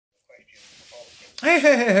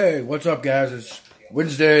Hey, what's up, guys? It's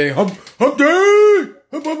Wednesday. Hump day!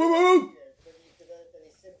 Hump, hump, hump,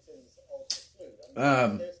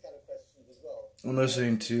 hump. I'm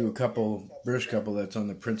listening to a British couple that's on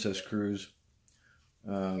the Princess Cruise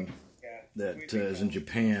that is in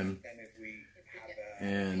Japan.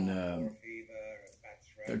 And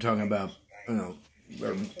they're talking about,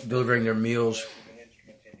 they're delivering their meals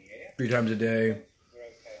 3 times a day.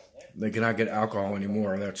 They cannot get alcohol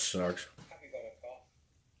anymore. That sucks.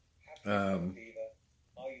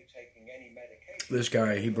 This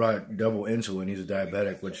guy, he brought double insulin. He's a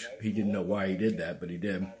diabetic, which he didn't know why he did that, but he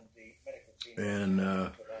did. And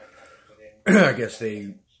I guess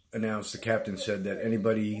they announced, the captain said that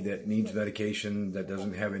anybody that needs medication that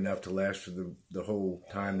doesn't have enough to last for the whole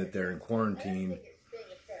time that they're in quarantine,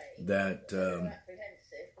 that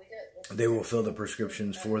they will fill the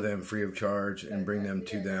prescriptions for them free of charge and bring them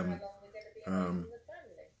to them,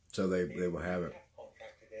 so they will have it.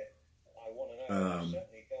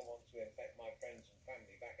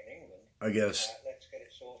 I guess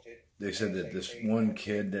they said that this one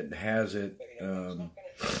kid that has it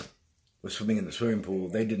was swimming in the swimming pool.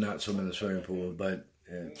 They did not swim in the swimming pool, but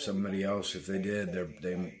somebody else, if they did,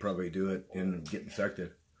 they probably do it and get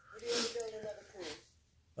infected.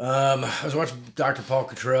 I was watching Dr. Paul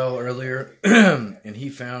Cottrell earlier, and he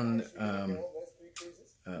found,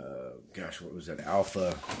 gosh, what was that?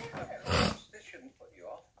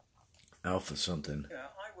 Alpha something.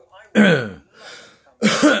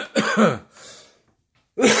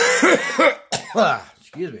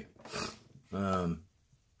 Excuse me. God,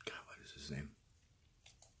 what is his name?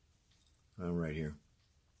 I'm right here.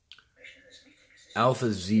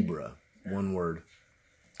 Alpha Zebra, one word.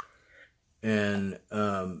 And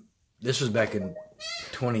this was back in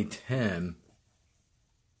 2010.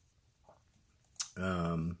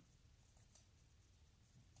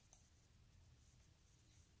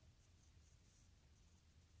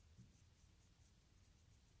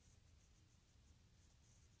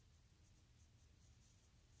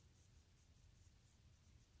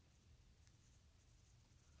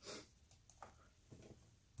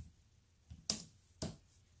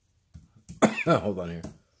 Hold on here.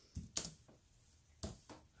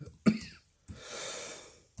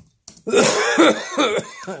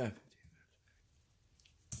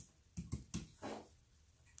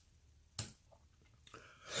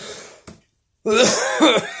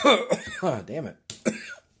 Damn it.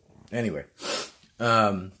 Anyway,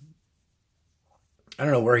 I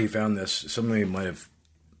don't know where he found this. Somebody might have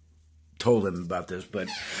told him about this, but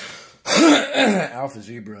Alpha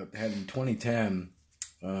Zebra had in 2010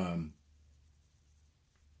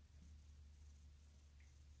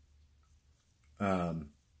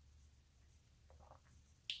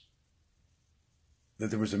 that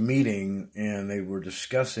there was a meeting and they were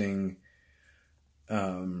discussing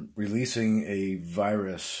releasing a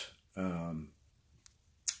virus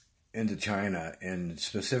into China, and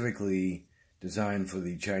specifically designed for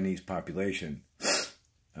the Chinese population.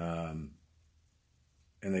 And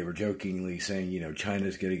they were jokingly saying,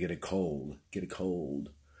 China's going to get a cold.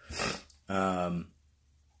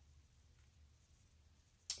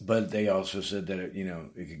 But they also said that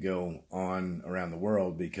it could go on around the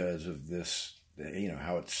world because of this,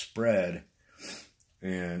 how it's spread,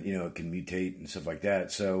 and it can mutate and stuff like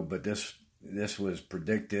that. So, but this was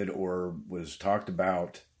predicted or was talked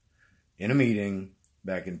about in a meeting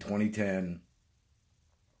back in 2010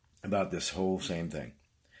 about this whole same thing.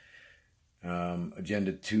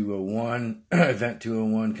 Agenda 201, Event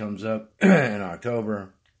 201 comes up in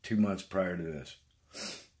October, 2 months prior to this.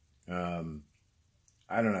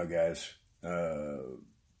 I don't know, guys.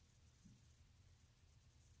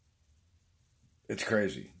 It's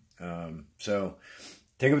crazy. So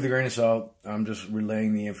take it with a grain of salt. I'm just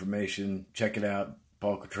relaying the information. Check it out.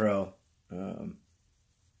 Paul Cottrell,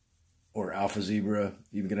 or Alpha Zebra.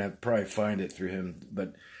 You're going to have to probably find it through him,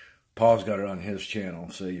 but Paul's got it on his channel.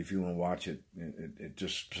 So if you want to watch it,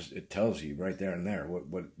 it tells you right there and there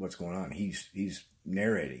what's going on. He's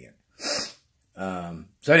narrating it.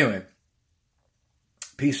 So anyway,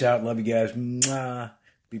 peace out. Love you guys. Mwah.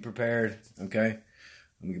 Be prepared. Okay, I'm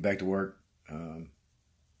gonna get back to work.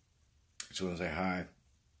 Just want to say hi.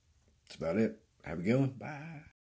 That's about it. Have a good one. Bye.